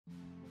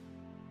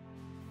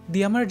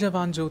The Amar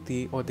Jawan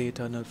Jyoti, or the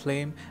Eternal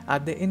Flame,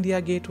 at the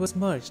India Gate was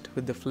merged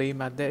with the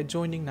flame at the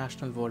adjoining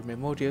National War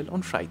Memorial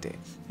on Friday,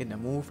 in a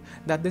move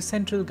that the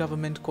central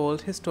government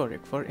called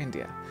historic for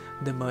India.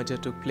 The merger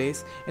took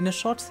place in a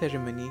short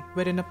ceremony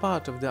wherein a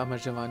part of the Amar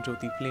Jawan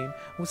Jyoti flame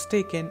was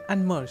taken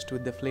and merged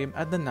with the flame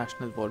at the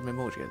National War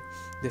Memorial.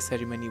 The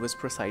ceremony was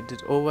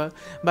presided over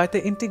by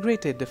the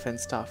Integrated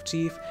Defence Staff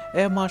Chief,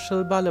 Air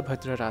Marshal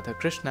Balabhadra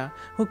Radhakrishna,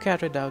 who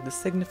carried out the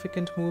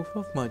significant move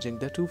of merging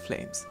the two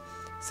flames.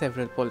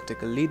 Several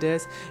political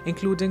leaders,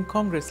 including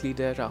Congress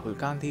leader Rahul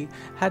Gandhi,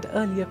 had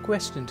earlier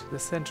questioned the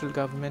central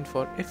government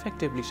for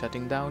effectively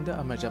shutting down the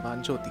Amar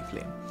Jawan Jyoti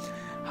flame.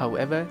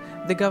 However,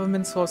 the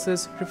government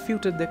sources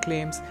refuted the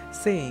claims,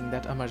 saying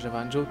that Amar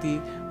Jawan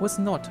Jyoti was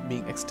not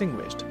being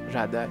extinguished,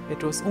 rather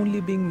it was only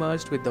being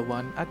merged with the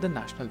one at the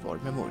National War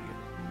Memorial.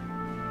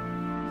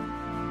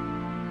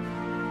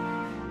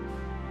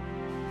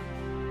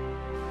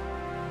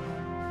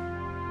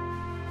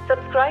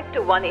 Subscribe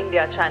to One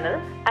India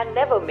channel and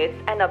never miss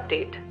an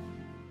update.